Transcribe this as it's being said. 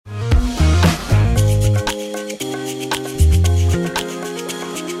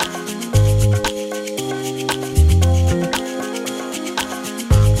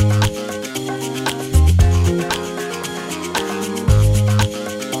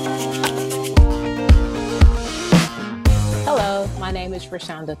is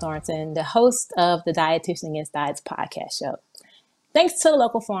Rashonda Thornton, the host of the Dietitian Against Diets podcast show. Thanks to the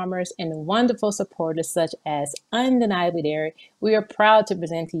local farmers and wonderful supporters such as Undeniably Dairy, we are proud to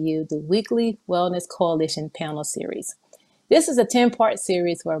present to you the weekly Wellness Coalition panel series. This is a 10-part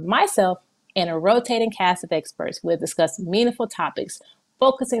series where myself and a rotating cast of experts will discuss meaningful topics,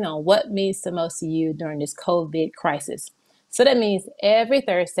 focusing on what means the most to you during this COVID crisis. So that means every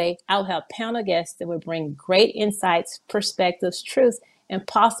Thursday, I'll have panel guests that will bring great insights, perspectives, truths, and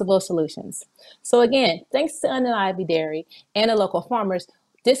possible solutions. So again, thanks to Undeniably Dairy and the local farmers,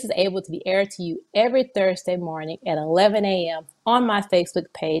 this is able to be aired to you every Thursday morning at 11 a.m. on my Facebook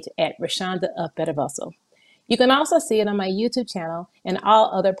page at Rashonda of Better Vessel. You can also see it on my YouTube channel and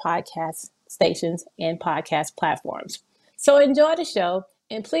all other podcast stations and podcast platforms. So enjoy the show,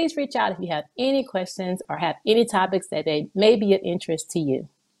 and please reach out if you have any questions or have any topics that may be of interest to you.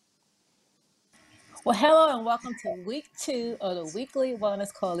 Well, hello and welcome to week 2 of the weekly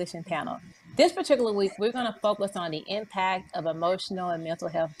Wellness Coalition panel. This particular week, we're going to focus on the impact of emotional and mental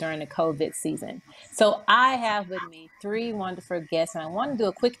health during the COVID season. So I have with me 3 wonderful guests, and I want to do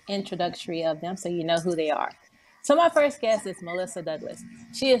a quick introductory of them so you know who they are. So my first guest is Melissa Douglas.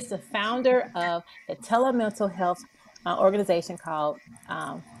 She is the founder of a telemental health organization called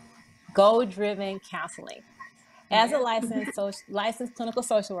Goal-Driven Counseling. As a licensed clinical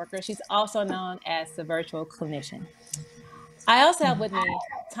social worker, she's also known as the virtual clinician. I also have with me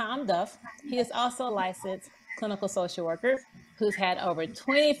Tom Duff. He is also a licensed clinical social worker who's had over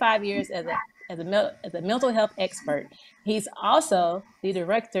 25 years as a mental health expert. He's also the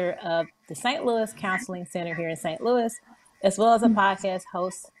director of the St. Louis Counseling Center here in St. Louis, as well as a podcast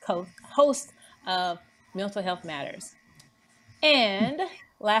host of Mental Health Matters. And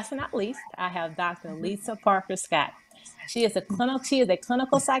last but not least, I have Dr. Lisa Parker Scott. She is a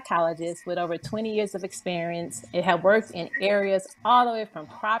clinical psychologist with over 20 years of experience and has worked in areas all the way from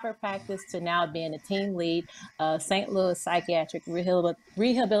private practice to now being a team lead of St. Louis Psychiatric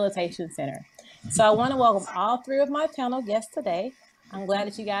Rehabilitation Center. So I want to welcome all 3 of my panel guests today. I'm glad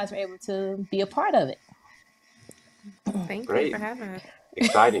that you guys were able to be a part of it. Thank you for having us.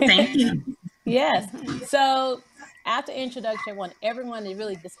 Exciting. Thank you. Yes. So after introduction, I want everyone to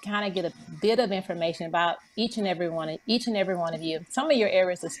really just kind of get a bit of information about each and every one of you, some of your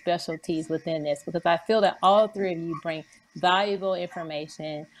areas of specialties within this, because I feel that all 3 of you bring valuable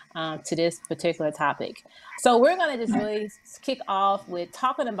information to this particular topic. So we're going to just really kick off with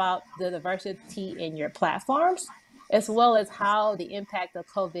talking about the diversity in your platforms, as well as how the impact of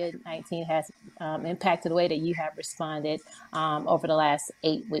COVID-19 has impacted the way that you have responded over the last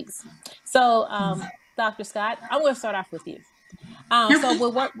 8 weeks. So, Dr. Scott, I'm going to start off with you. So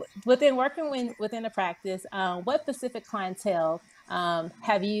within the practice, what specific clientele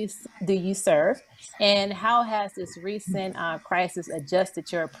do you serve, and how has this recent crisis adjusted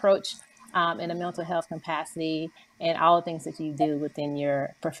your approach in a mental health capacity and all the things that you do within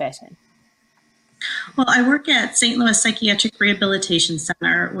your profession? Well, I work at St. Louis Psychiatric Rehabilitation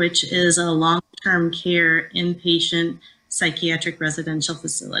Center, which is a long-term care inpatient psychiatric residential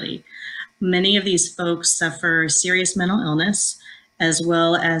facility. Many of these folks suffer serious mental illness, as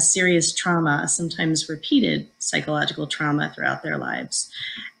well as serious trauma, sometimes repeated psychological trauma throughout their lives.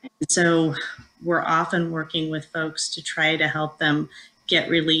 And so we're often working with folks to try to help them get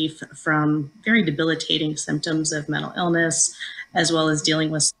relief from very debilitating symptoms of mental illness, as well as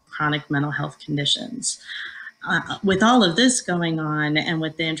dealing with chronic mental health conditions. With all of this going on, and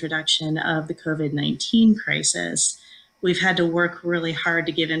with the introduction of the COVID-19 crisis, we've had to work really hard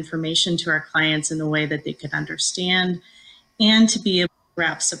to give information to our clients in a way that they could understand, and to be able to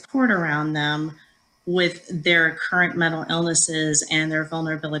wrap support around them with their current mental illnesses and their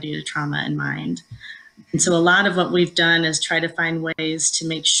vulnerability to trauma in mind. And so a lot of what we've done is try to find ways to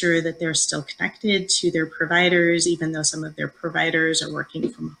make sure that they're still connected to their providers, even though some of their providers are working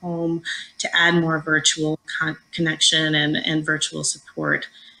from home, to add more virtual connection and virtual support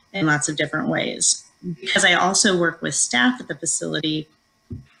in lots of different ways. Because I also work with staff at the facility,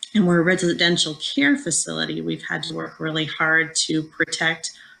 and we're a residential care facility, we've had to work really hard to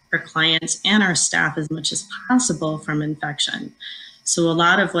protect our clients and our staff as much as possible from infection. So a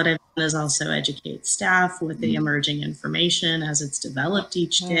lot of what I've done is also educate staff with the emerging information as it's developed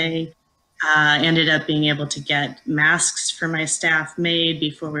each day. Ended up being able to get masks for my staff made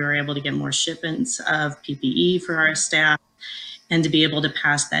before we were able to get more shipments of PPE for our staff, and to be able to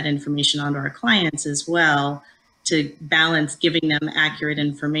pass that information on to our clients as well, to balance giving them accurate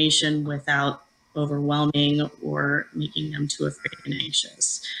information without overwhelming or making them too afraid and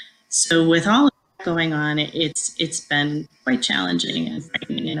anxious. So with all of that going on, it's been quite challenging and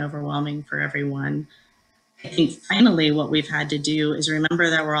frightening and overwhelming for everyone. I think finally what we've had to do is remember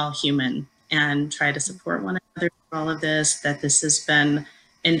that we're all human and try to support one another through all of this, that this has been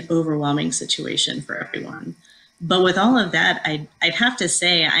an overwhelming situation for everyone. But with all of that, I'd have to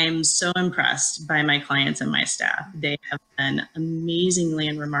say I am so impressed by my clients and my staff. They have been amazingly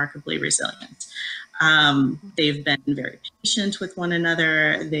and remarkably resilient. They've been very patient with one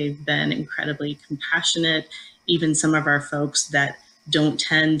another. They've been incredibly compassionate. Even some of our folks that don't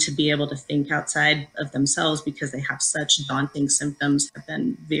tend to be able to think outside of themselves because they have such daunting symptoms have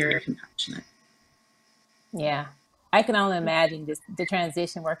been very compassionate. Yeah, I can only imagine just the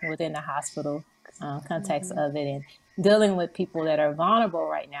transition working within the hospital context of it and dealing with people that are vulnerable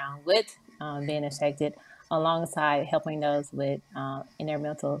right now with being affected, alongside helping those with in their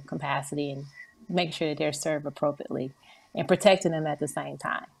mental capacity and making sure that they're served appropriately and protecting them at the same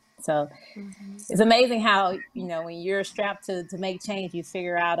time. So it's amazing how, when you're strapped to make change, you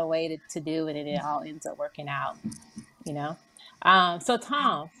figure out a way to do it and it all ends up working out, you know? So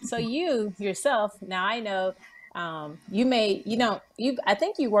Tom, so you yourself, now I know I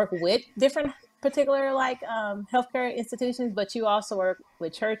think you work with different particular like healthcare institutions, but you also work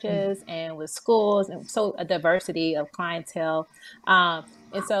with churches and with schools, and so a diversity of clientele.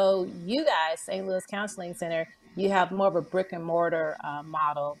 And so you guys, St. Louis Counseling Center, you have more of a brick and mortar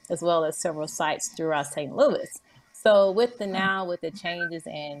model, as well as several sites throughout St. Louis. So with the changes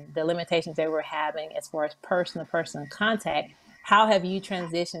and the limitations that we're having as far as person to person contact, how have you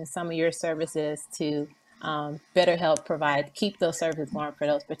transitioned some of your services to better help keep those services going for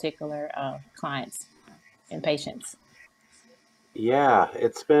those particular clients and patients? Yeah,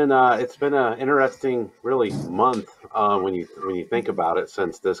 it's been an interesting, really month when you think about it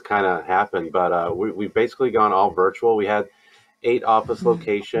since this kind of happened. But we've basically gone all virtual. We had 8 office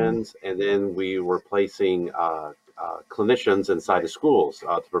locations, and then we were placing clinicians inside of schools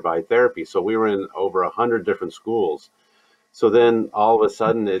to provide therapy. So we were in over 100 different schools. So then all of a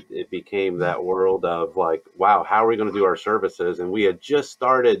sudden it became that world of like, wow, how are we going to do our services? And we had just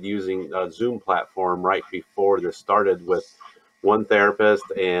started using a Zoom platform right before this started with one therapist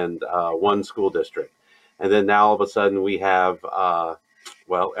and one school district. And then now all of a sudden we have,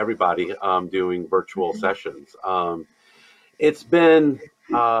 everybody doing virtual sessions. It's been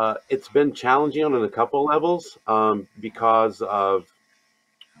it's been challenging on a couple levels because of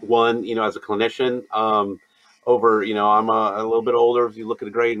one, as a clinician, I'm a little bit older. If you look at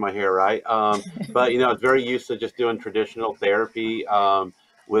the gray in my hair, right? But it's very used to just doing traditional therapy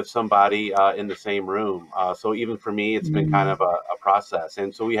with somebody in the same room. So even for me, it's been kind of a process.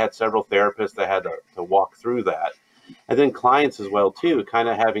 And so we had several therapists that had to walk through that. And then clients as well, too, kind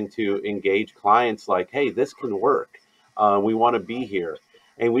of having to engage clients like, hey, this can work. We want to be here.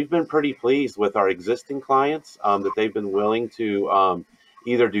 And we've been pretty pleased with our existing clients that they've been willing to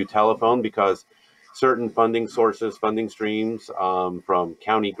either do telephone because certain funding sources, funding streams from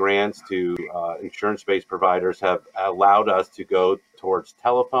county grants to insurance-based providers have allowed us to go towards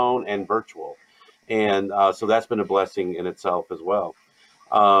telephone and virtual. And so that's been a blessing in itself as well.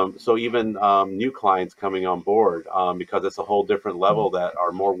 So even new clients coming on board because it's a whole different level that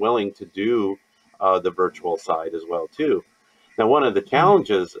are more willing to do the virtual side as well too. Now, one of the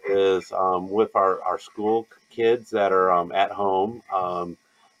challenges is with our school kids that are at home,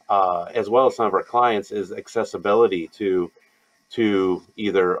 as well as some of our clients, is accessibility to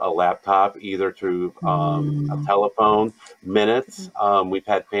either a laptop, either through a telephone, minutes. We've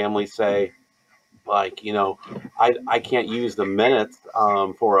had families say, like, I can't use the minutes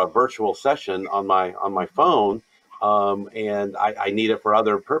for a virtual session on my phone, and I need it for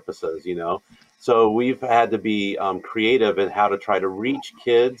other purposes. So we've had to be creative in how to try to reach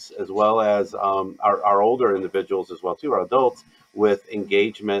kids as well as our older individuals as well too, our adults, with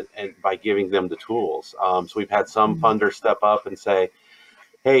engagement and by giving them the tools. So we've had some funders step up and say,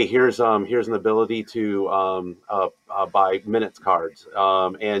 hey, here's an ability to buy minutes cards,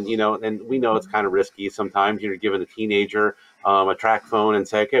 and we know it's kind of risky. Sometimes you're giving a teenager a track phone and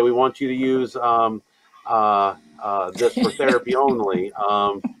say, okay, we want you to use this for therapy only.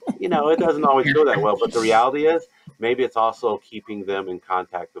 It doesn't always go that well, but the reality is maybe it's also keeping them in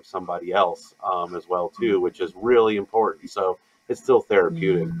contact with somebody else as well too, which is really important. So it's still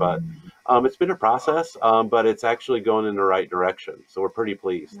therapeutic, but it's been a process, but it's actually going in the right direction. So we're pretty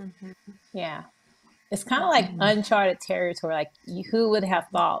pleased. Yeah. It's kind of like uncharted territory. Like, who would have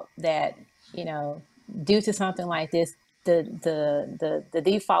thought that, due to something like this, the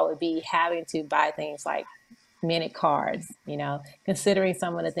default would be having to buy things like minute cards, considering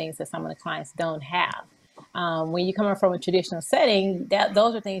some of the things that some of the clients don't have. When you're coming from a traditional setting,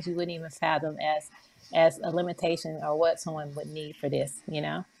 those are things you wouldn't even fathom as a limitation or what someone would need for this.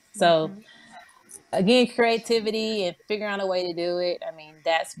 So again, creativity and figuring out a way to do it. I mean,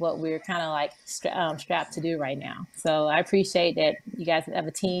 that's what we're kind of like strapped to do right now. So I appreciate that you guys have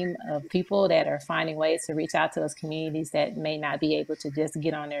a team of people that are finding ways to reach out to those communities that may not be able to just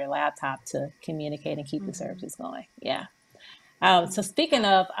get on their laptop to communicate and keep the services going. Yeah. So speaking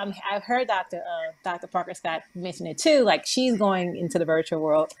of, I've heard Dr. Parker Scott mention it too. Like she's going into the virtual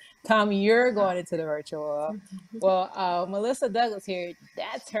world. Tom, you're going into the virtual world. Well, Melissa Douglas here.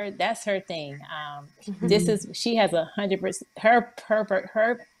 That's her. That's her thing. She has 100%.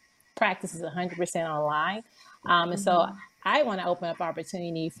 Her practice is 100% online. And so I want to open up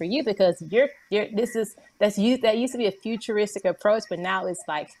opportunity for you because that used to be a futuristic approach, but now it's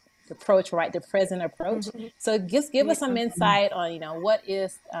like the approach, right? The present approach. So just give us some insight on, what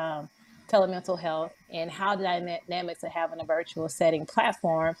is telemental health and how the dynamics of having a virtual setting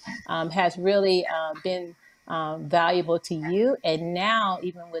platform has really been valuable to you. And now,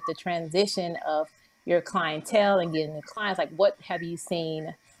 even with the transition of your clientele and getting new clients, like what have you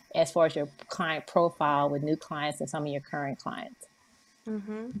seen as far as your client profile with new clients and some of your current clients?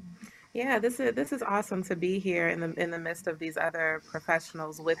 Yeah, this is awesome to be here in the midst of these other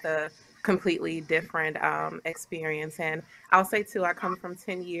professionals with a completely different experience. And I'll say too, I come from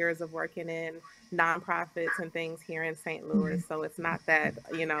 10 years of working in nonprofits and things here in St. Louis, so it's not that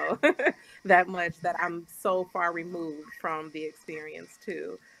that much that I'm so far removed from the experience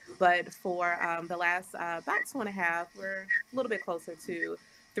too. But for the last about 2.5, we're a little bit closer to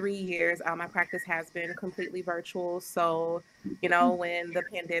 3 years. My practice has been completely virtual, so when the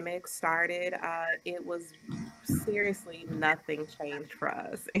pandemic started, it was seriously nothing changed for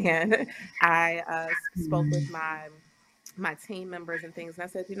us. And I spoke with my team members and things, and I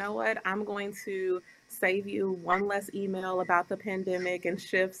said, you know what? I'm going to save you one less email about the pandemic and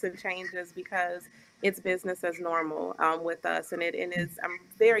shifts and changes because it's business as normal with us, and it is. I'm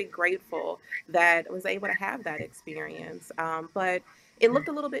very grateful that I was able to have that experience, but it looked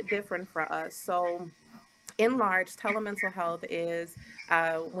a little bit different for us. So in large, telemental health is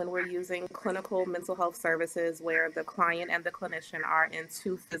when we're using clinical mental health services where the client and the clinician are in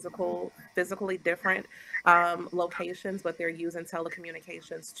two physically different locations, but they're using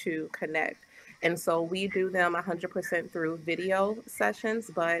telecommunications to connect. And so we do them 100% through video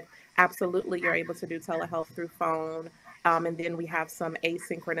sessions, but absolutely you're able to do telehealth through phone. And then we have some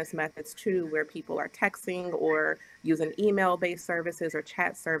asynchronous methods too, where people are texting or using email-based services or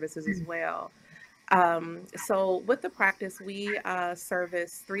chat services as well. So with the practice, we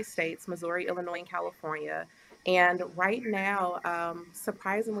service 3 states, Missouri, Illinois, and California. And right now,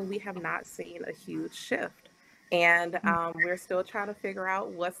 surprisingly, we have not seen a huge shift. And we're still trying to figure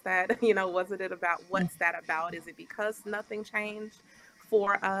out what's that, what's that about? Is it because nothing changed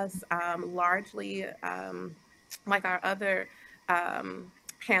for us? Largely, like our other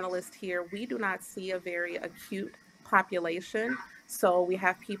panelists here, we do not see a very acute population. So we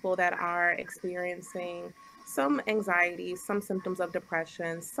have people that are experiencing some anxiety, some symptoms of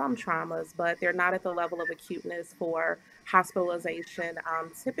depression, some traumas, but they're not at the level of acuteness for hospitalization.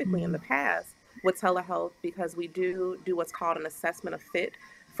 Typically in the past with telehealth, because we do what's called an assessment of fit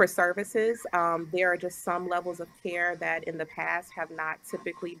for services, there are just some levels of care that in the past have not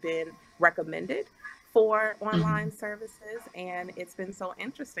typically been recommended for online services. And it's been so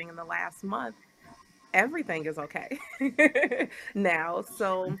interesting in the last month everything is okay now.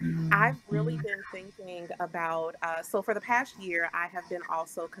 So I've really been thinking about, so for the past year, I have been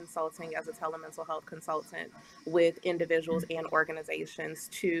also consulting as a telemental health consultant with individuals and organizations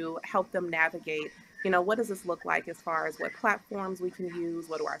to help them navigate, what does this look like as far as what platforms we can use,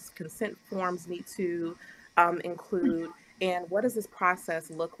 what do our consent forms need to include, and what does this process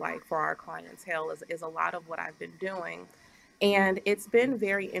look like for our clientele is a lot of what I've been doing. And it's been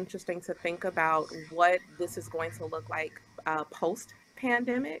very interesting to think about what this is going to look like post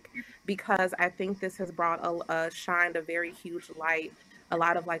pandemic, because I think this has brought shined a very huge light. A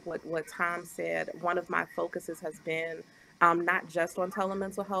lot of like what Tom said, one of my focuses has been not just on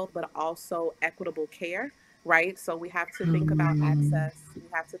telemental health, but also equitable care, right? So we have to think about access. We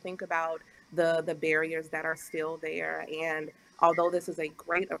have to think about the barriers that are still there. And although this is a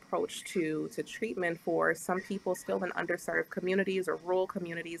great approach to treatment for some people still in underserved communities or rural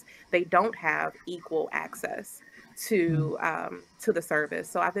communities, they don't have equal access to the service.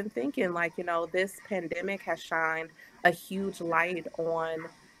 So I've been thinking, like, this pandemic has shined a huge light on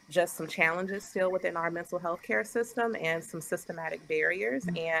just some challenges still within our mental health care system and some systematic barriers.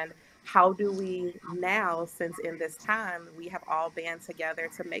 And how do we now, since in this time we have all band together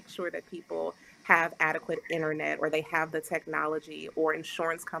to make sure that people have adequate internet or they have the technology or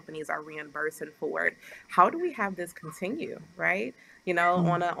insurance companies are reimbursing for it, how do we have this continue, right? You know,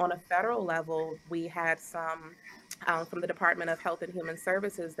 on a federal level, we had some from the Department of Health and Human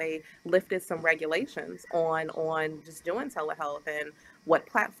Services. They lifted some regulations on just doing telehealth and what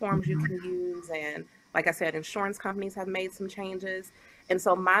platforms you can use. And like I said, insurance companies have made some changes. And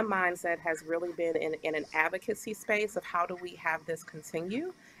so my mindset has really been in an advocacy space of how do we have this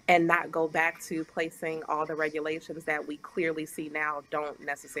continue and not go back to placing all the regulations that we clearly see now don't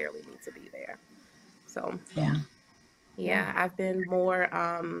necessarily need to be there. So Yeah. yeah, I've been more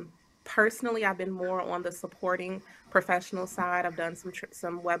personally, I've been more on the supporting professional side. I've done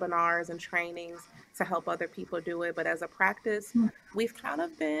some webinars and trainings to help other people do it, but as a practice, we've kind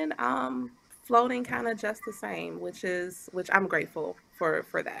of been floating kind of just the same, which I'm grateful for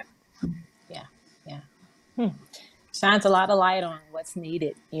that. Yeah. Yeah. Shines a lot of light on what's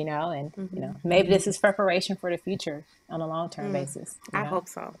needed, and maybe this is preparation for the future on a long-term basis. I hope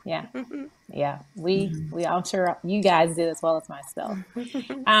so. Yeah. Yeah. We I'm sure you guys did as well as myself.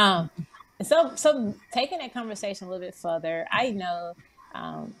 So taking that conversation a little bit further, I know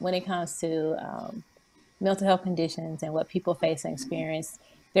when it comes to mental health conditions and what people face and experience,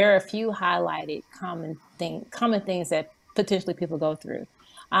 there are a few highlighted common things that potentially people go through,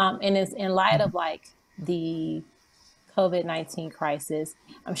 and it's in light of like the COVID-19 crisis.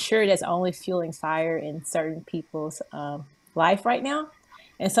 I'm sure that's only fueling fire in certain people's life right now.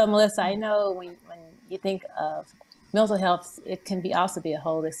 And so, Melissa, I know when you think of mental health, it can also be a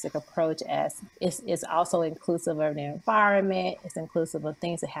holistic approach, as it's also inclusive of their environment. It's inclusive of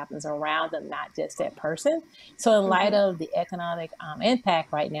things that happens around them, not just that person. So in light of the economic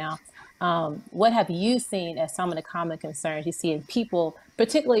impact right now, what have you seen as some of the common concerns you see in people,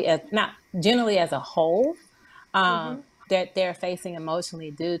 particularly as not generally as a whole, that they're facing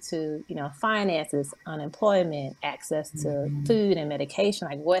emotionally due to, finances, unemployment, access to food and medication?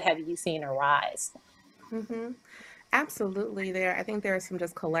 Like, what have you seen arise? Absolutely. I think there are some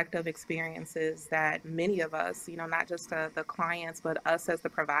just collective experiences that many of us, not just the clients, but us as the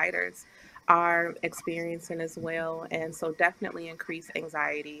providers are experiencing as well. And so definitely increased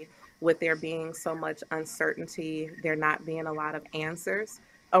anxiety with there being so much uncertainty, there not being a lot of answers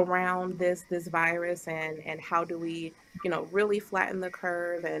around this virus, and how do we, really flatten the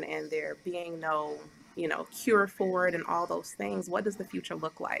curve, and there being no, cure for it and all those things. What does the future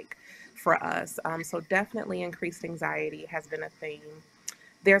look like for us? So definitely increased anxiety has been a theme.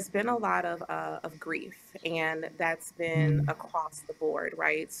 There's been a lot of grief, and that's been across the board,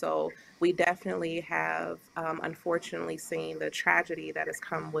 right? So we definitely have, unfortunately, seen the tragedy that has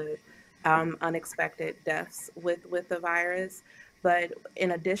come with unexpected deaths with the virus. But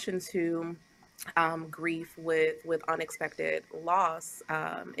in addition to grief with unexpected loss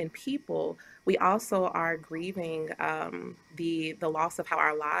in people, we also are grieving the loss of how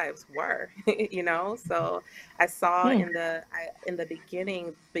our lives were. So I saw in the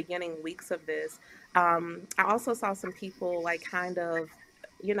beginning weeks of this, I also saw some people like kind of,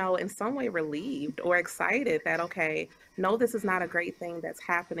 in some way relieved or excited that, okay, no, this is not a great thing that's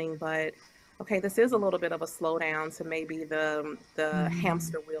happening, but okay, this is a little bit of a slowdown to maybe the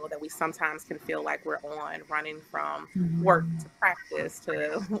hamster wheel that we sometimes can feel like we're on, running from work to practice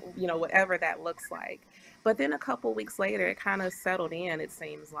to whatever that looks like. But then a couple weeks later, it kind of settled in, it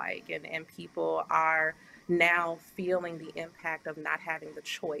seems like, and people are now feeling the impact of not having the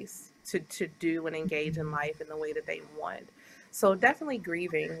choice to do and engage in life in the way that they want. So definitely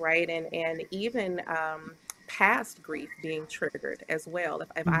grieving, right? And even past grief being triggered as well.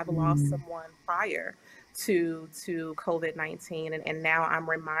 If I've lost someone prior to COVID-19, and now I'm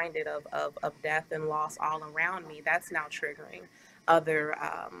reminded of death and loss all around me, that's now triggering other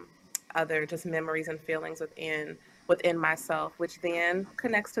other just memories and feelings within myself, which then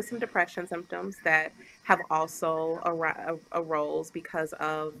connects to some depression symptoms that have also arose because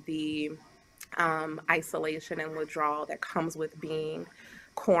of the isolation and withdrawal that comes with being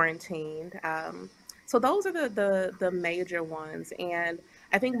quarantined. So those are the major ones. And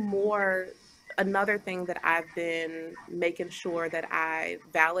I think another thing that I've been making sure that I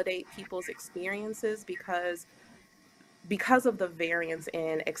validate people's experiences, because of the variance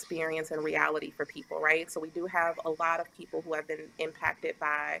in experience and reality for people, right? So we do have a lot of people who have been impacted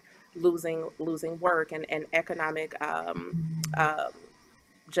by losing work and economic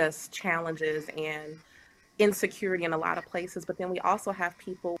just challenges and insecurity in a lot of places. But then we also have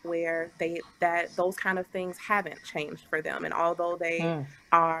people where those kind of things haven't changed for them, and although they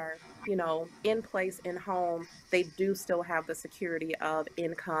are in place, in home, they do still have the security of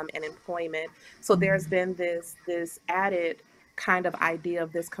income and employment. So there's been this added kind of idea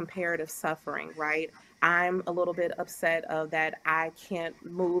of this comparative suffering, right? I'm a little bit upset of that I can't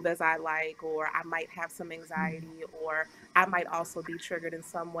move as I like, or I might have some anxiety, or I might also be triggered in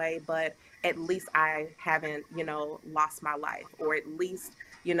some way, but at least I haven't, lost my life, or at least,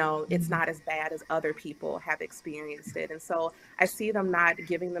 it's not as bad as other people have experienced it. And so I see them not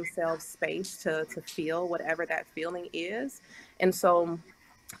giving themselves space to feel whatever that feeling is. And so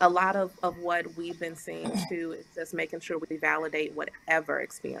a lot of what we've been seeing too is just making sure we validate whatever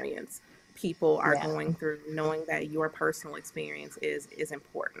experience people are Yeah. going through, knowing that your personal experience is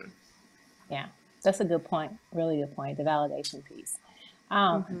important. Yeah. That's a good point. Really good point. The validation piece.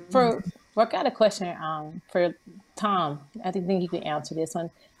 Hmm. For I got a question for Tom. I think you can answer this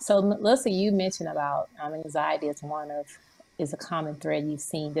one. So, Melissa, you mentioned about anxiety as is a common thread you've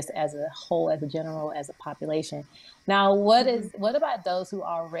seen just as a whole, as a general, as a population. Now, Hmm. what about those who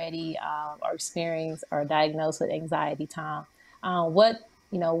already are experienced or diagnosed with anxiety, Tom?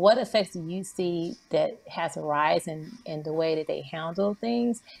 What effects do you see that has a rise in the way that they handle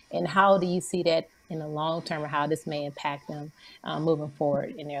things, and how do you see that in the long term, or how this may impact them moving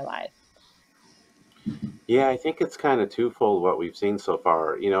forward in their life? Yeah, I think it's kind of twofold what we've seen so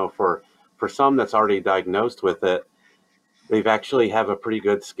far. For some that's already diagnosed with it, they've actually have a pretty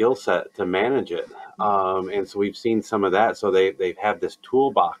good skill set to manage it. And so we've seen some of that. So they've had this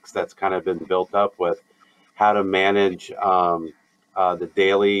toolbox that's kind of been built up with how to manage the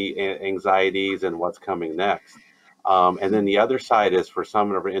daily anxieties and what's coming next. And then the other side is for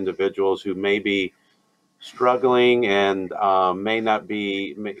some of our individuals who may be struggling and may not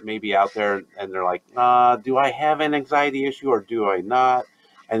be maybe out there and they're like, do I have an anxiety issue or do I not?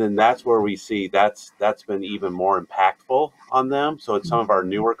 And then that's where we see that's been even more impactful on them. So it's some of our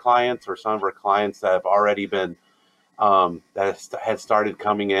newer clients or some of our clients that have already been had started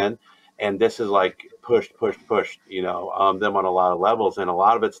coming in, and this is like pushed, them on a lot of levels, and a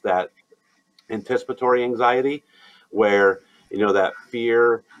lot of it's that anticipatory anxiety where that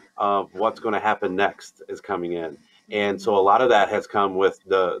fear of what's going to happen next is coming in. And so a lot of that has come with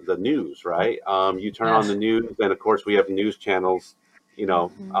the news, right? You turn on the news, and of course we have news channels,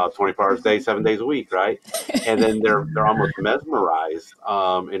 24 hours a day, 7 days a week, right? And then they're almost mesmerized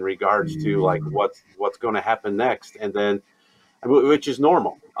in regards to like what's going to happen next, and then which is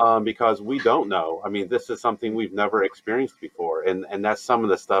normal because we don't know. I mean, this is something we've never experienced before, and that's some of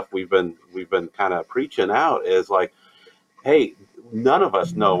the stuff we've been kind of preaching out is like, hey, none of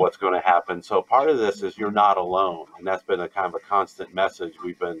us know what's going to happen. So part of this is you're not alone, and that's been a kind of a constant message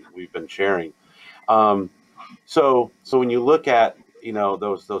we've been sharing. Um, so when you look at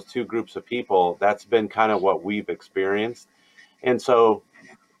those two groups of people, that's been kind of what we've experienced, and so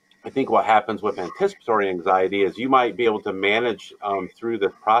I think what happens with anticipatory anxiety is you might be able to manage through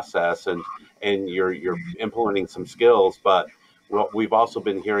this process, and you're implementing some skills. But what we've also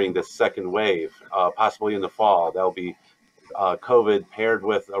been hearing this second wave, possibly in the fall, there'll be COVID paired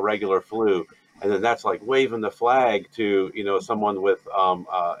with a regular flu, and then that's like waving the flag to someone with an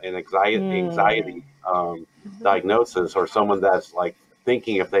anxiety diagnosis, or someone that's like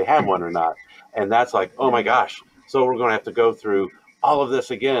thinking if they have one or not, and that's like, oh my gosh, so we're going to have to go through all of this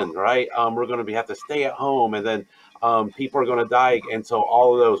again, right? We're going to have to stay at home, and then people are going to die, and so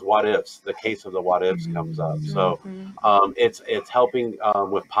all of those what ifs, the case of the what ifs comes up. So Hmm. it's helping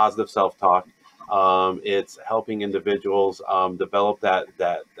with positive self talk. It's helping individuals develop that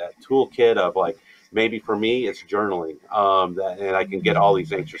toolkit of like, maybe for me it's journaling, and I can get all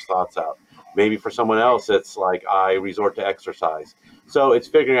these anxious thoughts out. Maybe for someone else it's like I resort to exercise. So it's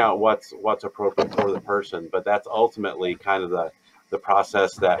figuring out what's appropriate for the person, but that's ultimately kind of the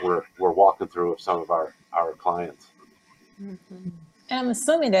process that we're walking through with some of our clients. Hmm. And I'm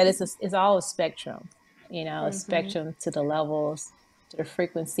assuming that it's all a spectrum, a Hmm. spectrum to the levels, to the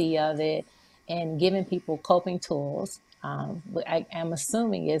frequency of it, and giving people coping tools. But I'm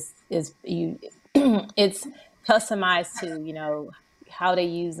assuming it's customized to how they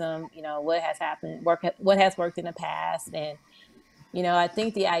use them, what has happened, what has worked in the past, and I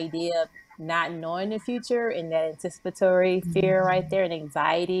think the idea of not knowing the future and that anticipatory fear right there and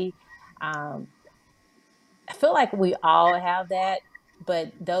anxiety. Um, I feel like we all have that,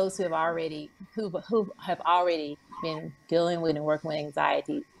 but those who have already been dealing with and working with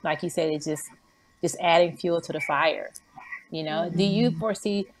anxiety, like you said, it's just adding fuel to the fire. Do you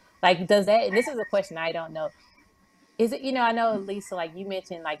foresee, like, does that? And this is a question I don't know. Is it, I know, Lisa, like you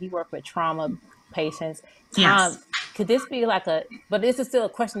mentioned, like you work with trauma patients. Yes. Tom, could this be like but this is still a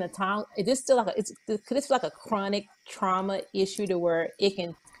question of Tom. Is this still could this be like a chronic trauma issue to where it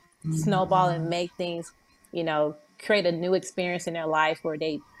can snowball and make things, create a new experience in their life where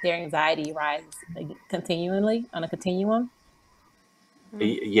their anxiety rises continually on a continuum?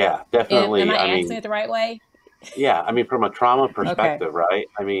 Yeah, Am definitely. I I asking mean, it the right way? yeah, I mean, from a trauma Okay. perspective, right?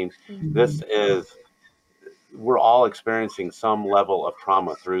 I mean, this Mhm. is, we're all experiencing some level of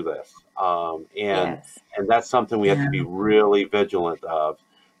trauma through this. Yes. And that's something we have Yeah. to be really vigilant of,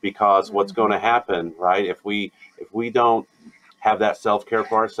 because what's going Mhm. to happen, right? If we don't have that self-care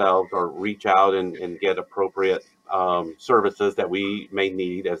for ourselves, or reach out and get appropriate services that we may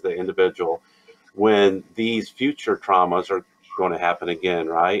need as the individual, when these future traumas are going to happen again,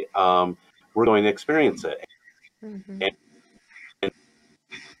 right? We're going to experience it. Mhm. And,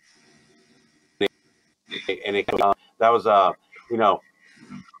 that was, you know,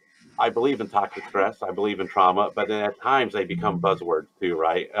 I believe in toxic stress. I believe in trauma, but then at times they become buzzwords too,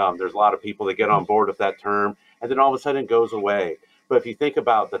 right? There's a lot of people that get on board with that term, and then all of a sudden it goes away. But if you think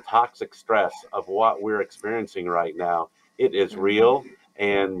about the toxic stress of what we're experiencing right now, it is Mhm. real,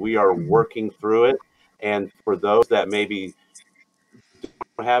 and we are working through it. And for those that maybe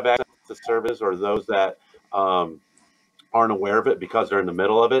don't have access to service, or those that um, aren't aware of it because they're in the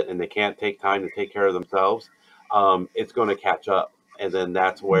middle of it and they can't take time to take care of themselves, it's going to catch up. And then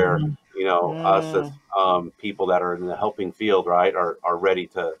that's where, us as Mm, people that are in the helping field, right, are ready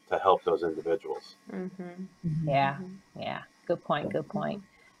to help those individuals. Mhm. yeah. Mhm. Yeah. Good point. Good point.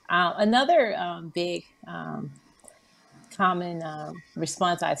 Mhm. Another big common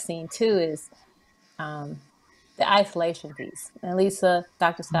response I've seen too is um, the isolation piece. And Lisa,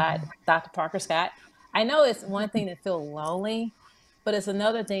 Dr. Scott, Dr. Parker Scott, I know it's one thing to feel lonely, but it's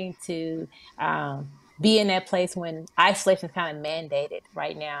another thing to be in that place when isolation is kind of mandated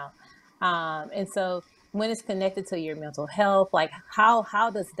right now. And so when it's connected to your mental health, like how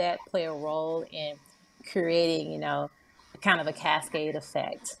does that play a role in creating, kind of a cascade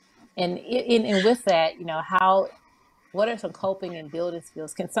effect? And with that, how what are some coping and building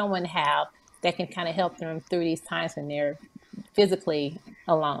skills can someone have that can kind of help them through these times when they're physically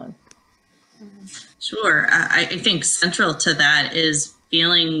alone? Mhm. Sure. I think central to that is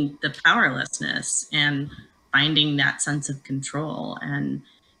feeling the powerlessness and finding that sense of control. And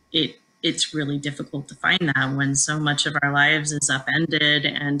it's really difficult to find that when so much of our lives is upended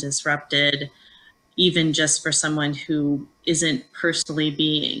and disrupted. Even just for someone who isn't personally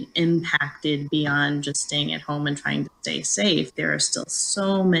being impacted beyond just staying at home and trying to stay safe, there are still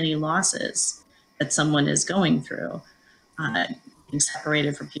so many losses that someone is going through. Uh, Being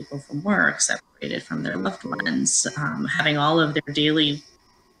separated from people from work, separated from their loved ones, having all of their daily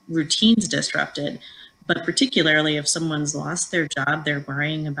routines disrupted. But particularly if someone's lost their job, they're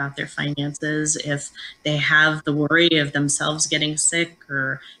worrying about their finances. If they have the worry of themselves getting sick,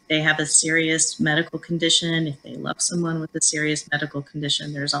 or they have a serious medical condition, if they love someone with a serious medical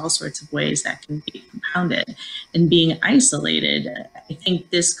condition, there's all sorts of ways that can be compounded. And being isolated, I think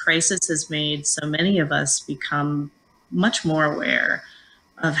this crisis has made so many of us become much more aware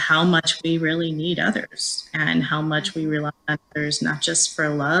of how much we really need others and how much we Mhm. rely on others, not just for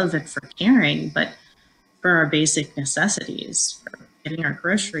love and for caring, but for our basic necessities, for getting our Mhm.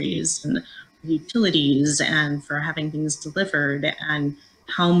 groceries and utilities, and for having things delivered, and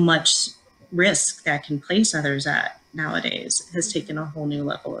how much risk that can place others at nowadays has taken a whole new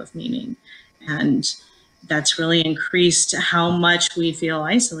level of meaning. And that's really increased how much we feel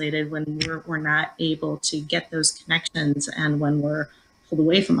isolated when we're not able to get those connections, and when we're pulled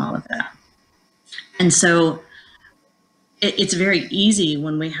away from all of that. And so it's very easy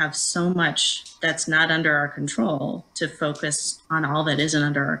when we have so much that's not under our control to focus on all that isn't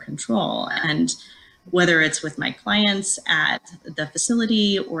under our control. And whether it's with my clients at the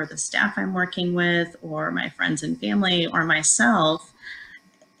facility, or the staff I'm working with, or my friends and family, or myself,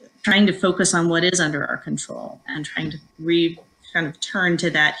 trying to focus on what is under our control and trying to kind of turn to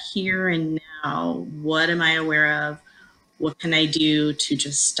that here and now. What am I aware of? What can I do to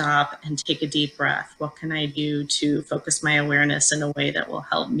just stop and take a deep breath? What can I do to focus my awareness in a way that will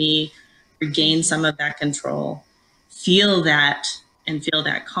help me regain Mhm. some of that control, feel that, and feel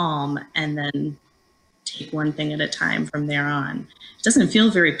that calm, and then take one thing at a time from there on. It doesn't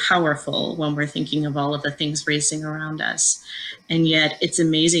feel very powerful when we're thinking of all of the things racing around us. And yet it's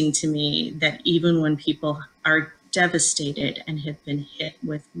amazing to me that even when people are devastated and have been hit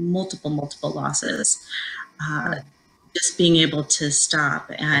with multiple losses, uh, just being able to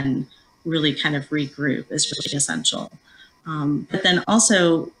stop and really kind of regroup is really essential. But then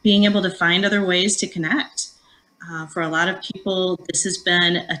also being able to find other ways to connect. For a lot of people, this has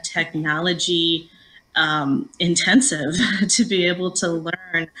been a technology intensive to be able to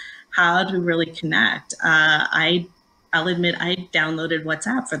learn how to really connect. I I'll admit I downloaded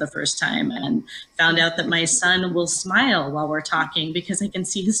WhatsApp for the first time and found out that my son will smile while we're talking because I can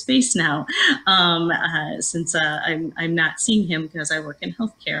see his face now, since I'm not seeing him because I work in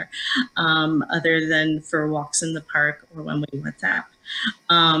healthcare, other than for walks in the park or when we WhatsApp.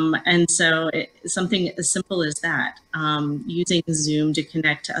 And so something as simple as that, using Zoom to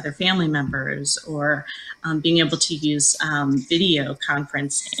connect to other family members, or being able to use video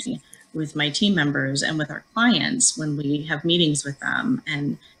conferencing with my team members and with our clients when we have meetings with them,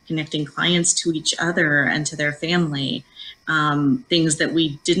 and connecting clients to each other and to their family. Things that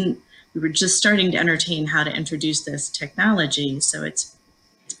we were just starting to entertain how to introduce this technology. So it's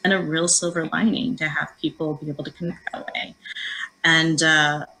been a real silver lining to have people be able to connect that way. And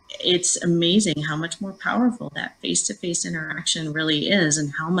it's amazing how much more powerful that face-to-face interaction really is,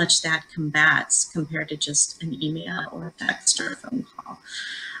 and how much that combats compared to just an email or a text or a phone call.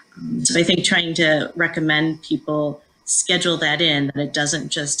 So I think trying to recommend people schedule that in, that it doesn't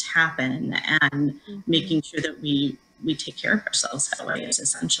just happen, and making sure that we take care of ourselves that way is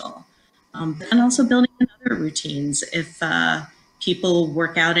essential. And also building in other routines. If people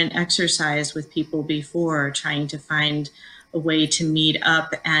work out and exercise with people before, trying to find a way to meet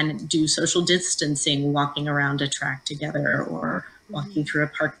up and do social distancing, walking around a track together, or walking through a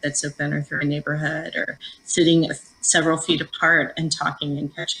park that's open, or through a neighborhood, or sitting several feet apart and talking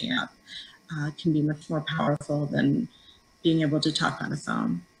and catching up, can be much more powerful than being able to talk on a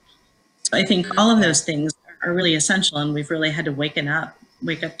phone. So I think all of those things are really essential, and we've really had to wake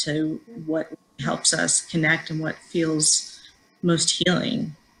up to what helps us connect and what feels most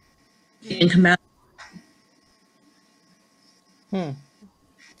healing and combat.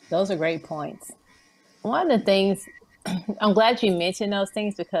 Those are great points. One of the things, I'm glad you mentioned those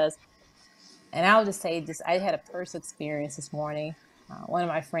things, because, and I'll just say this, I had a personal experience this morning. One of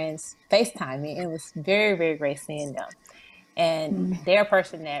my friends FaceTimed me, and it was very, very great seeing them. And they're a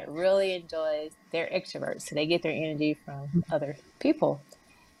person that really enjoys, they're extroverts, so they get their energy from other people.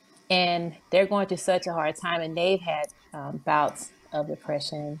 And they're going through such a hard time, and they've had bouts of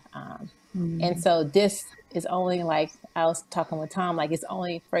depression. And so this is only, like I was talking with Tom, like it's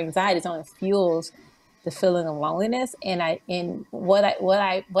only for anxiety, it's only fuels the feeling of loneliness. And what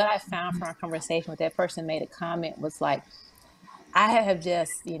I found from our conversation with that person, made a comment, was like, I have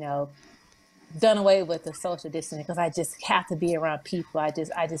just, done away with the social distancing because I just have to be around people. I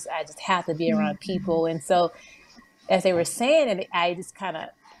just have to be around people. And so as they were saying it, I just kind of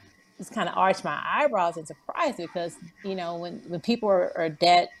arched my eyebrows in surprise, because, when people are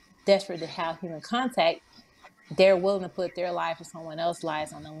that desperate to have human contact, they're willing to put their life or someone else's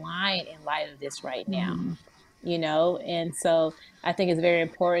lives on the line in light of this right now. And so I think it's very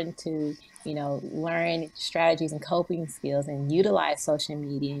important to, learn strategies and coping skills, and utilize social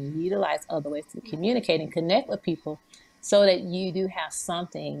media, and utilize other ways to communicate and connect with people, so that you do have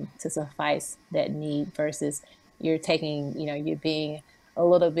something to suffice that need, versus you're taking, you're being a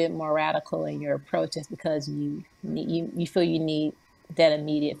little bit more radical in your approach just because you feel you need that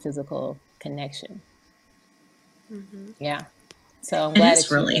immediate physical connection. Yeah. So I'm glad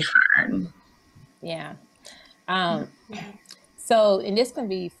it's really hard. Yeah. So, and this can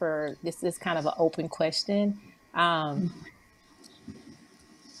be this is kind of an open question. Now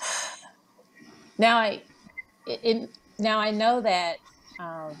I know that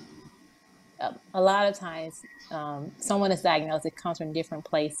a lot of times someone is diagnosed, it comes from different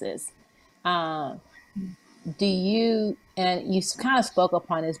places. Do you, and you kind of spoke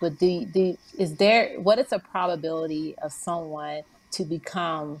upon this, but what is the probability of someone to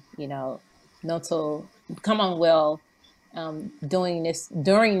become, become unwell during this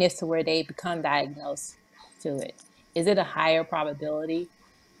to where they become diagnosed to it? Is it a higher probability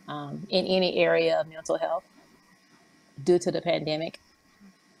in any area of mental health due to the pandemic?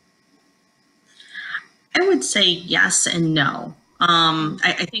 I would say yes and no.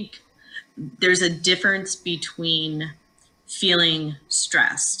 I think there's a difference between feeling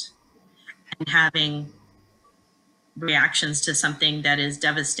stressed and having reactions to something that is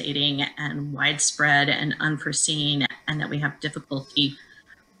devastating and widespread and unforeseen, and that we have difficulty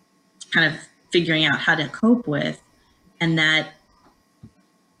kind of figuring out how to cope with, and that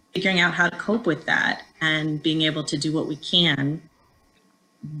figuring out how to cope with that and being able to do what we can,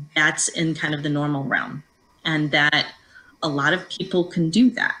 that's in kind of the normal realm, and that a lot of people can do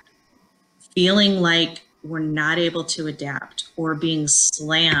that. Feeling like we're not able to adapt, or being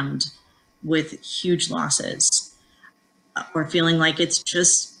slammed with huge losses, or feeling like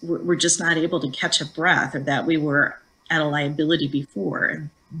we're just not able to catch a breath, or that we were at a liability before.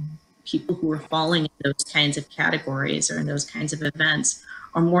 People who are falling in those kinds of categories or in those kinds of events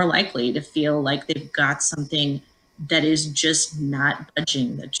are more likely to feel like they've got something that is just not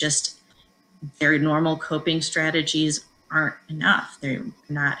budging, that just their normal coping strategies aren't enough. They're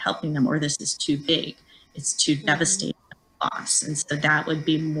not helping them, or this is too big. It's too devastating loss. And so that would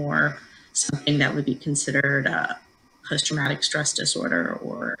be more something that would be considered a post-traumatic stress disorder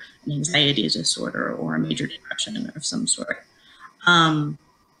or an anxiety disorder or a major depression of some sort. I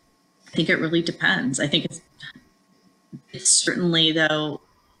think it really depends. I think it's certainly, though,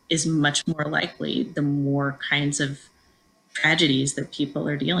 is much more likely the more kinds of tragedies that people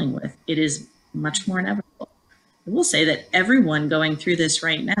are dealing with. It is much more inevitable. I will say that everyone going through this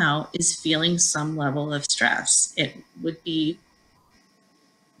right now is feeling some level of stress. It would be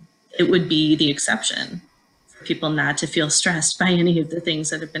the exception for people not to feel stressed by any of the things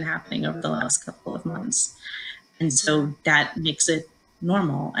that have been happening over the last couple of months. And so that makes it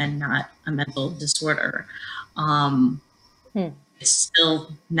normal and not a mental disorder. It's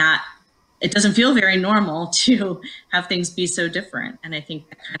still not, it doesn't feel very normal to have things be so different. And I think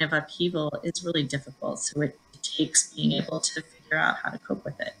that kind of upheaval is really difficult. So it takes being able to figure out how to cope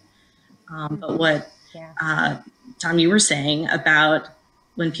with it. But what Tom, you were saying about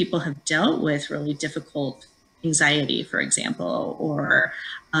when people have dealt with really difficult anxiety, for example, or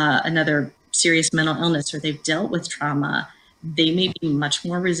another serious mental illness, or they've dealt with trauma, they may be much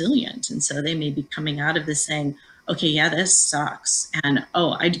more resilient. And so they may be coming out of this saying, okay, yeah, this sucks. And,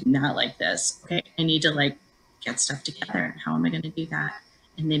 oh, I do not like this. Okay, I need to get stuff together. How am I going to do that?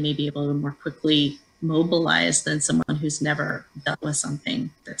 And they may be able to more quickly mobilize than someone who's never dealt with something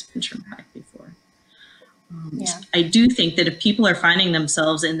that's been traumatic before. I do think that if people are finding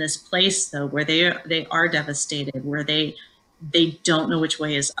themselves in this place, though, where they are devastated, where they don't know which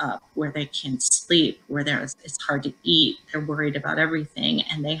way is up, where they can't sleep, where it's hard to eat, they're worried about everything,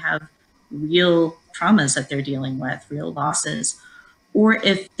 and they have real traumas that they're dealing with, real losses, or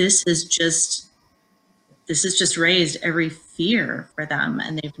if this is just raised every fear for them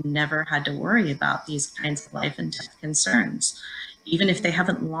and they've never had to worry about these kinds of life and death concerns, even if they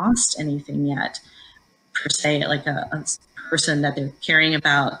haven't lost anything yet, per se, like a person that they're caring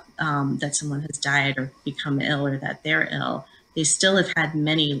about, that someone has died or become ill or that they're ill, they still have had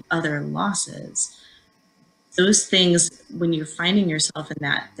many other losses. Those things, when you're finding yourself in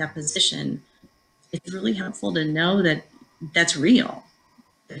that position, it's really helpful to know that that's real.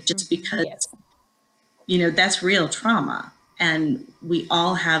 Just because, that's real trauma. And we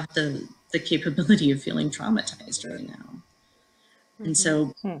all have the capability of feeling traumatized right now. And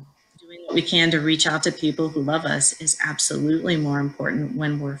so doing what we can to reach out to people who love us is absolutely more important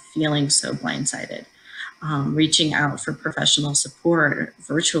when we're feeling so blindsided. Reaching out for professional support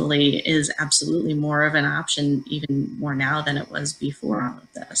virtually is absolutely more of an option, even more now than it was before all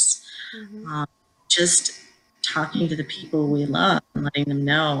of this. Just talking to the people we love and letting them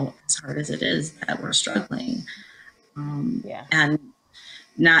know, as hard as it is, that we're struggling. And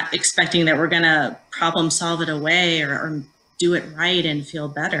not expecting that we're going to problem solve it away or do it right and feel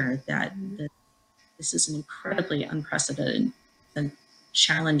better, that this is an incredibly unprecedented and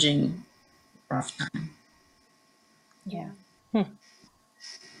challenging, rough time.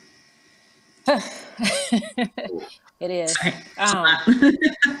 It is.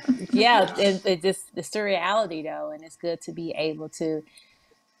 It just, it's the reality though, and it's good to be able to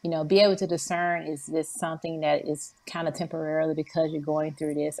discern, is this something that is kind of temporarily because you're going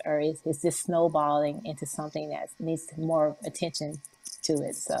through this, or is this snowballing into something that needs more attention to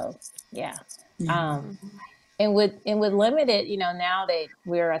it? So and with limited, now that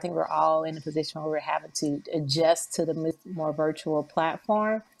I think we're all in a position where we're having to adjust to the more virtual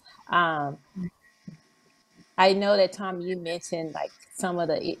platform. I know that, Tom, you mentioned some of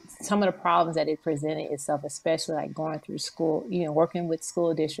the problems that it presented itself, especially going through school, working with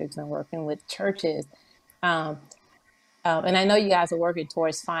school districts and working with churches. And I know you guys are working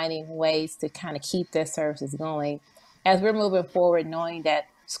towards finding ways to kind of keep their services going. As we're moving forward, knowing that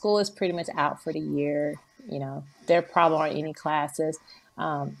school is pretty much out for the year, there probably aren't any classes.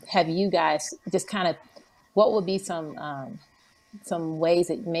 Have you guys just kind of, what would be some ways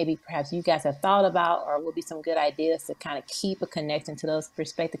that maybe perhaps you guys have thought about, or will be some good ideas to kind of keep a connection to those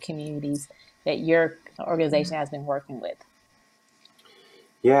respective communities that your organization has been working with?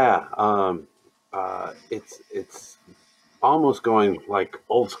 It's almost going like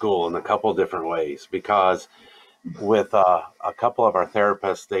old school in a couple different ways, because with a couple of our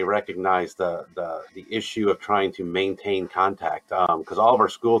therapists, they recognize the issue of trying to maintain contact, because all of our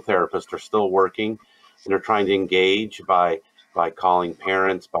school therapists are still working, and they're trying to engage by calling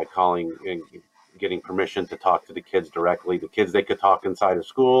parents, by calling and getting permission to talk to the kids directly. The kids, they could talk inside of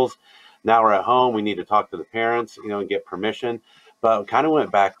schools. Now we're at home, we need to talk to the parents, and get permission. but kind of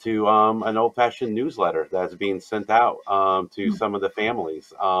went back to an old-fashioned newsletter that's being sent out to some of the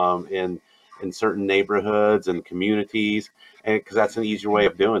families in certain neighborhoods and communities, and because that's an easier way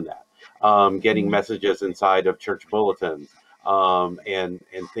of doing that. Getting messages inside of church bulletins and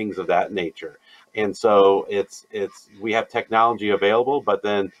things of that nature. And so it's we have technology available, but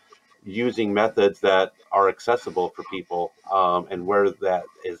then using methods that are accessible for people and where that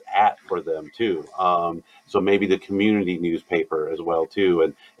is at for them too. So maybe the community newspaper as well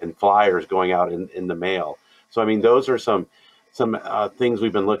too, and flyers going out in the mail. So I mean, those are some things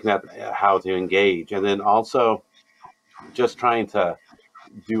we've been looking at how to engage, and then also just trying to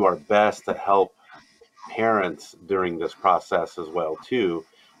do our best to help parents during this process as well too,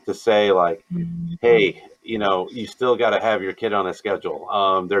 to say like, hey, you still got to have your kid on a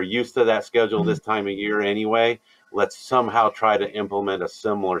schedule. They're used to that schedule this time of year anyway. Let's somehow try to implement a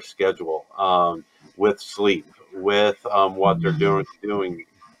similar schedule with sleep, with what they're doing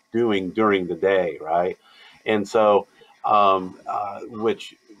during the day, right? And so,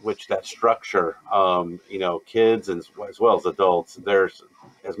 which that structure, kids and as well as adults, there's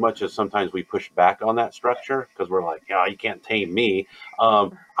as much as sometimes we push back on that structure because we're like, yeah, you can't tame me.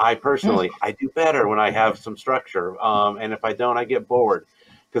 I personally, I do better when I have some structure. And if I don't, I get bored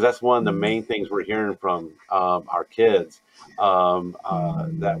because that's one of the main things we're hearing from our kids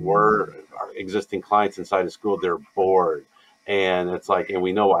that were our existing clients inside of school. They're bored. And it's like, and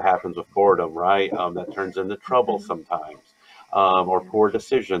we know what happens with boredom, right? That turns into trouble sometimes, or poor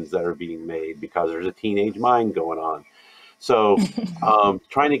decisions that are being made because there's a teenage mind going on. So,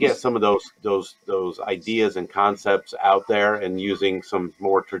 trying to get some of those ideas and concepts out there, and using some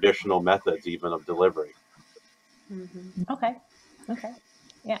more traditional methods, even of delivery. Okay. Okay.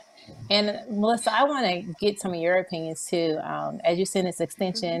 Yeah. And Melissa, I want to get some of your opinions too. As you see this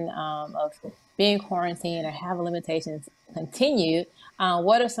extension of being quarantined or have limitations continue,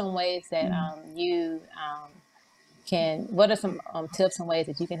 what are some ways that what are some tips and ways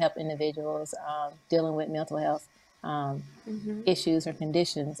that you can help individuals dealing with mental health issues or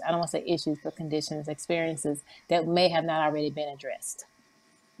conditions? I don't want to say issues, but conditions, experiences that may have not already been addressed.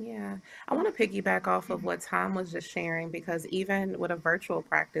 Yeah, I want to piggyback off of what Tom was just sharing because even with a virtual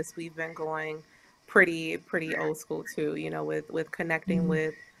practice, we've been going pretty old school too, with connecting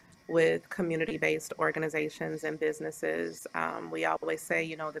with community-based organizations and businesses. We always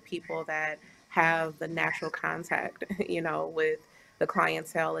say, the people that have the natural contact, with the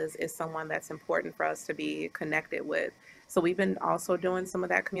clientele is someone that's important for us to be connected with. So we've been also doing some of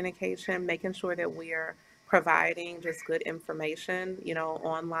that communication, making sure that we're providing just good information,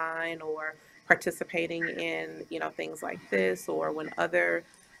 online or participating in, things like this, or when other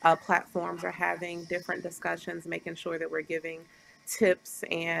platforms are having different discussions, making sure that we're giving tips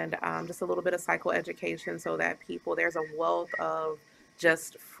and just a little bit of psychoeducation so that there's a wealth of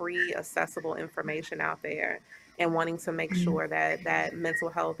just free, accessible information out there, and wanting to make sure that mental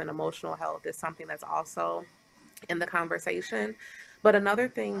health and emotional health is something that's also in the conversation. But another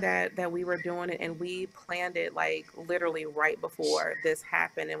thing that we were doing, and we planned it like literally right before this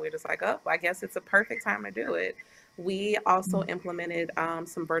happened, and we're just like, oh, I guess it's a perfect time to do it. We also implemented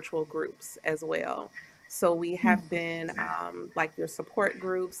some virtual groups as well. So we have been like your support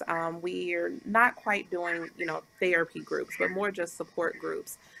groups. We're not quite doing, therapy groups, but more just support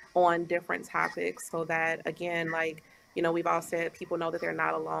groups on different topics so that, again, like, we've all said people know that they're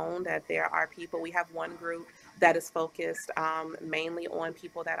not alone, that there are people. We have one group that is focused mainly on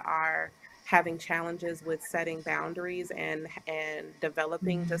people that are having challenges with setting boundaries and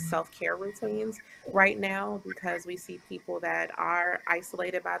developing just self-care routines right now, because we see people that are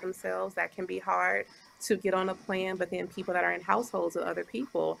isolated by themselves. That can be hard to get on a plan, but then people that are in households with other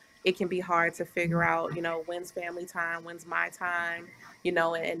people, it can be hard to figure out, when's family time, when's my time,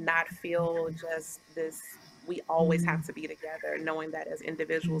 and not feel just this, we always have to be together, knowing that as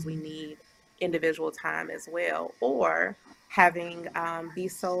individuals we need individual time as well, or having be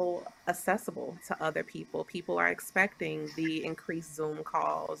so accessible to other people. People are expecting the increased Zoom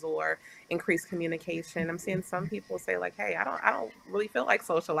calls or increased communication. I'm seeing some people say like, "Hey, I don't really feel like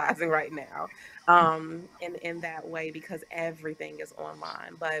socializing right now," in that way because everything is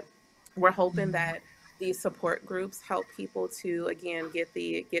online. But we're hoping that these support groups help people to again get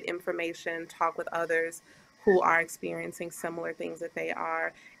information, talk with others who are experiencing similar things that they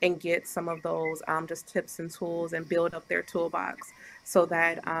are, and get some of those just tips and tools and build up their toolbox so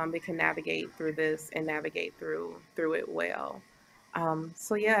that they can navigate through this and navigate through it well.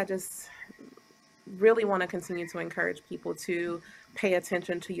 So yeah, just really want to continue to encourage people to pay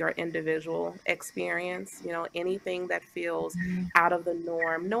attention to your individual experience, anything that feels out of the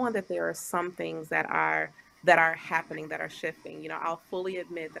norm, knowing that there are some things that are that are happening, that are shifting. You know, I'll fully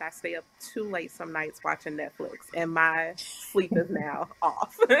admit that I stay up too late some nights watching Netflix and my sleep is now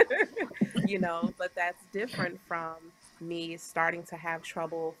off. You know, but that's different from me starting to have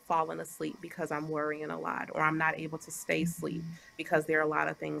trouble falling asleep because I'm worrying a lot, or I'm not able to stay asleep because there are a lot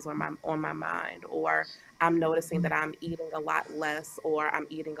of things on my mind, or I'm noticing that I'm eating a lot less or I'm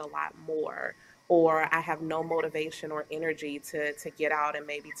eating a lot more, or I have no motivation or energy to get out and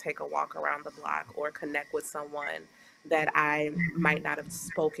maybe take a walk around the block or connect with someone that I might not have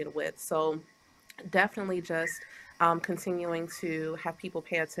spoken with. So definitely just continuing to have people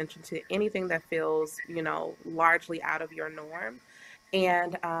pay attention to anything that feels, you know, largely out of your norm,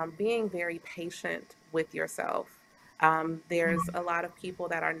 and being very patient with yourself. There's a lot of people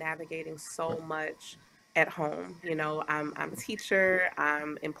that are navigating so much at home. You know, I'm a teacher,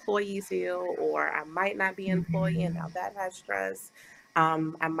 I'm employee still, or I might not be employee, and now that has stress.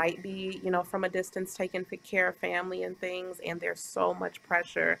 I might be, you know, from a distance taking care of family and things, and there's so much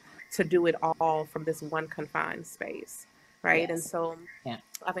pressure to do it all from this one confined space, right? And Yes. so Yeah.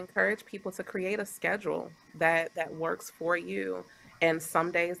 I've encouraged people to create a schedule that works for you. And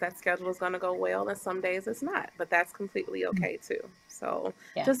some days that schedule is going to go well, and some days it's not. But that's completely okay too. So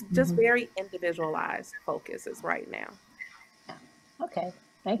Yeah. just very individualized focuses right now. Yeah. Okay.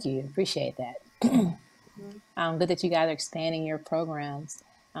 Thank you. Appreciate that. Mhm. Good that you guys are expanding your programs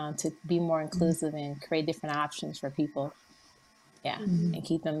to be more inclusive and create different options for people. Yeah, Mhm. and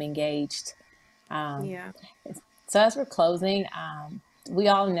keep them engaged. Um, Yeah. so as we're closing, we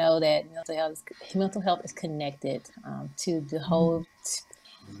all know that mental health is connected to the whole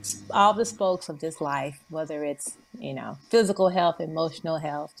all the spokes of this life, whether it's, you know, physical health, emotional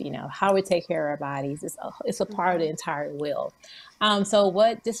health, you know, how we take care of our bodies. It's a part of the Mhm. entire will. So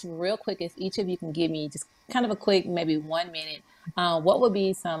what, just real quick, if each of you can give me just kind of a quick, maybe 1 minute, what would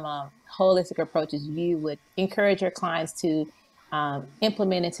be some holistic approaches you would encourage your clients to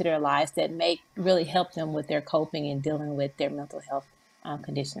implement into their lives that may really help them with their coping and dealing with their mental health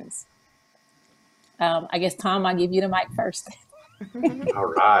conditions? I guess, Tom, I'll give you the mic first. All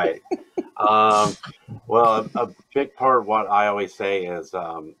right. Um, well, a big part of what I always say is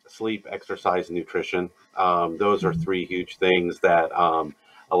sleep, exercise, and nutrition. Those are three huge things that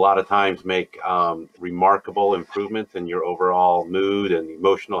a lot of times make remarkable improvements in your overall mood and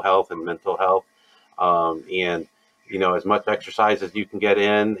emotional health and mental health. And, you know, as much exercise as you can get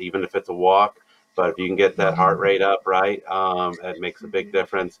in, even if it's a walk, but if you can get that heart rate up, right, it makes a big Mhm.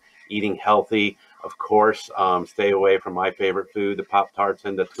 difference. Eating healthy, of course, stay away from my favorite food, the Pop Tarts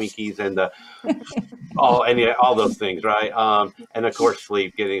and the Twinkies and the all those things, right? And of course,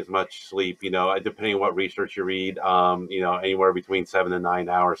 sleep, getting as much sleep, you know, depending on what research you read, you know, anywhere between 7 and 9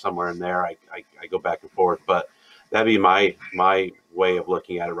 hours, somewhere in there. I go back and forth, but that'd be my way of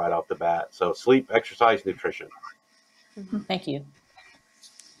looking at it right off the bat. So sleep, exercise, nutrition. Mhm. Thank you.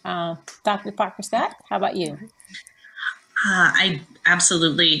 Dr. Parker Scott, how about you? I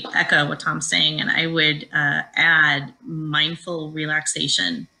absolutely echo what Tom's saying, and I would add mindful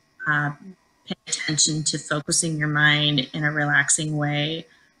relaxation. Pay attention to focusing your mind in a relaxing way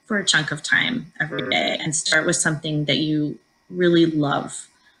for a chunk of time every day, and start with something that you really love.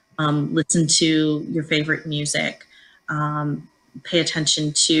 Listen to your favorite music. Pay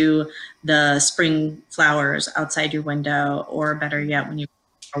attention to the spring flowers outside your window, or better yet, when you go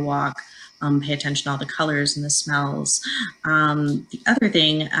for a walk, pay attention to all the colors and the smells. The other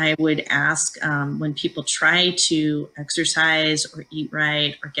thing I would ask when people try to exercise or eat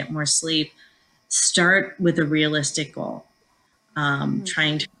right or get more sleep, start with a realistic goal.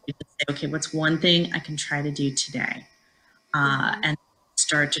 Trying to say, okay, what's one thing I can try to do today? And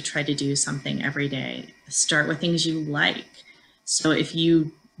start to try to do something every day. Start with things you like. So if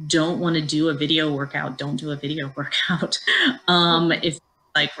you don't want to do a video workout, don't do a video workout. If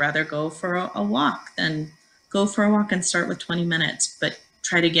like rather go for a walk, then go for a walk and start with 20 minutes, but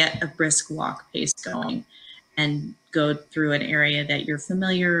try to get a brisk walk pace going and go through an area that you're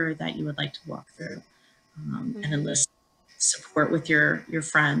familiar or that you would like to walk through, and enlist support with your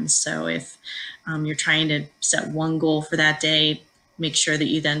friends. So if you're trying to set one goal for that day, make sure that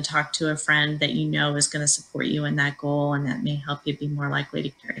you then talk to a friend that you know is going to support you in that goal, and that may help you be more likely to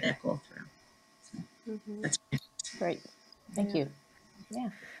carry that goal through. So Mhm. that's Great. Thank Yeah. you. Yeah.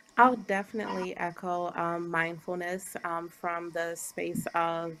 I'll definitely echo mindfulness from the space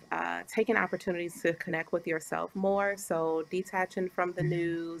of taking opportunities to connect with yourself more. So, detaching from the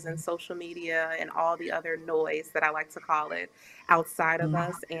news and social media and all the other noise that I like to call it outside of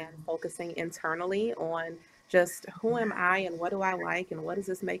us, and focusing internally on just who am I and what do I like and what does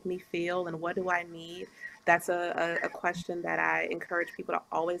this make me feel and what do I need. that's a question that I encourage people to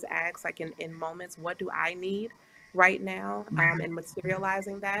always ask, like in moments, what do I need right now, and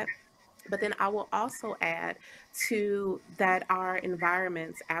materializing that. But then I will also add to that our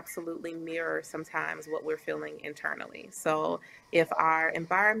environments absolutely mirror sometimes what we're feeling internally. So if our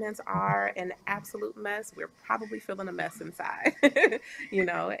environments are an absolute mess, we're probably feeling a mess inside, you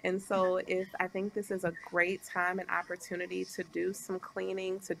know? And so if I think this is a great time and opportunity to do some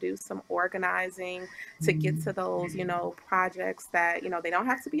cleaning, to do some organizing, to get to those, you know, projects that, you know, they don't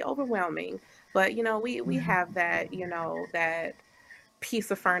have to be overwhelming, but, you know, we have that, you know, that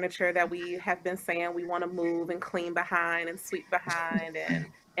piece of furniture that we have been saying we want to move and clean behind and sweep behind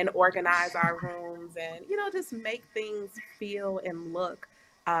and organize our rooms, and you know, just make things feel and look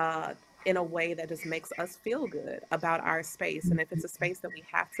uh, in a way that just makes us feel good about our space. And if it's a space that we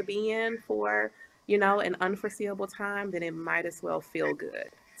have to be in for, you know, an unforeseeable time, then it might as well feel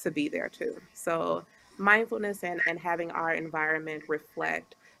good to be there too. So mindfulness and having our environment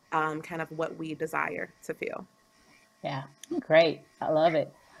reflect kind of what we desire to feel. Yeah, great. I love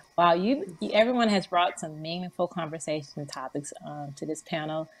it. Wow, everyone has brought some meaningful conversation topics to this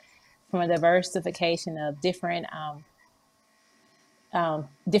panel, from a diversification of different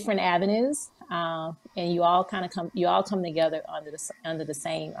avenues, and you all come together under the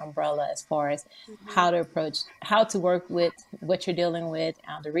same umbrella as far as how to work with what you're dealing with,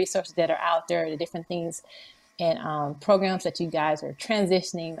 the resources that are out there, the different things and programs that you guys are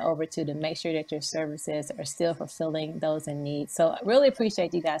transitioning over to make sure that your services are still fulfilling those in need. So I really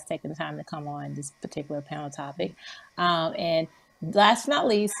appreciate you guys taking the time to come on this particular panel topic. And last but not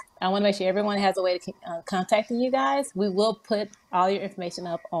least, I want to make sure everyone has a way to contacting you guys. We will put all your information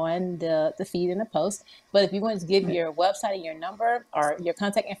up on the feed in the post. But if you want to give your website and your number or your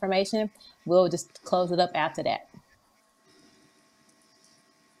contact information, we'll just close it up after that.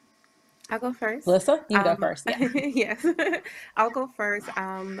 I'll go first. Melissa, you go first. Yeah. Yes, I'll go first.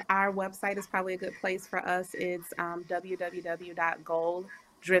 Our website is probably a good place for us. It's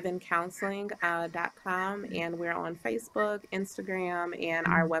www.goaldrivencounseling.com, and we're on Facebook, Instagram, and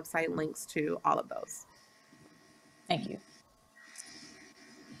our website links to all of those. Thank you.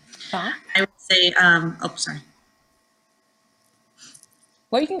 Tom? I would say, sorry.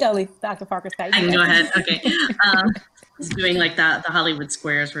 Well, you can go, Dr. Parker. I can go ahead. Okay. Just doing like the Hollywood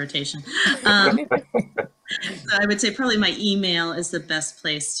Squares rotation. So I would say probably my email is the best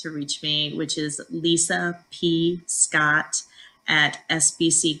place to reach me, which is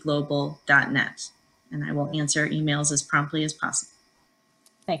lisapscott@sbcglobal.net. And I will answer emails as promptly as possible.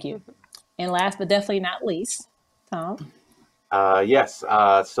 Thank you. And last but definitely not least, Tom. Yes.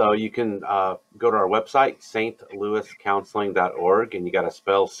 So you can go to our website, stlouiscounseling.org, and you got to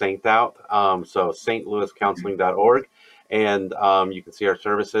spell Saint out. So stlouiscounseling.org, and you can see our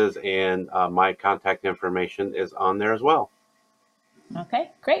services, and my contact information is on there as well.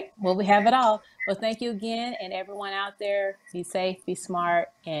 Okay, great. Well, we have it all. Well, thank you again, and everyone out there, be safe, be smart,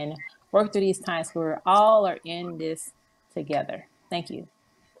 and work through these times where we all are in this together. Thank you.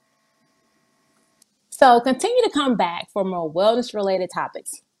 So continue to come back for more wellness-related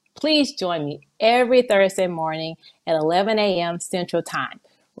topics. Please join me every Thursday morning at 11 a.m. Central Time,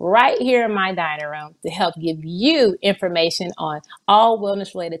 right here in my dining room, to help give you information on all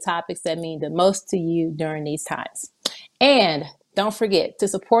wellness-related topics that mean the most to you during these times. And don't forget to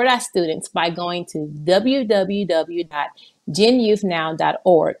support our students by going to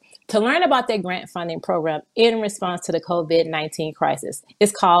www.genyouthnow.org to learn about their grant funding program in response to the COVID-19 crisis.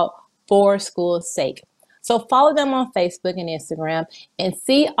 It's called For School's Sake. So follow them on Facebook and Instagram and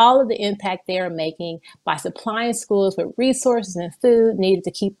see all of the impact they are making by supplying schools with resources and food needed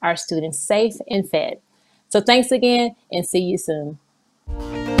to keep our students safe and fed. So thanks again, and see you soon.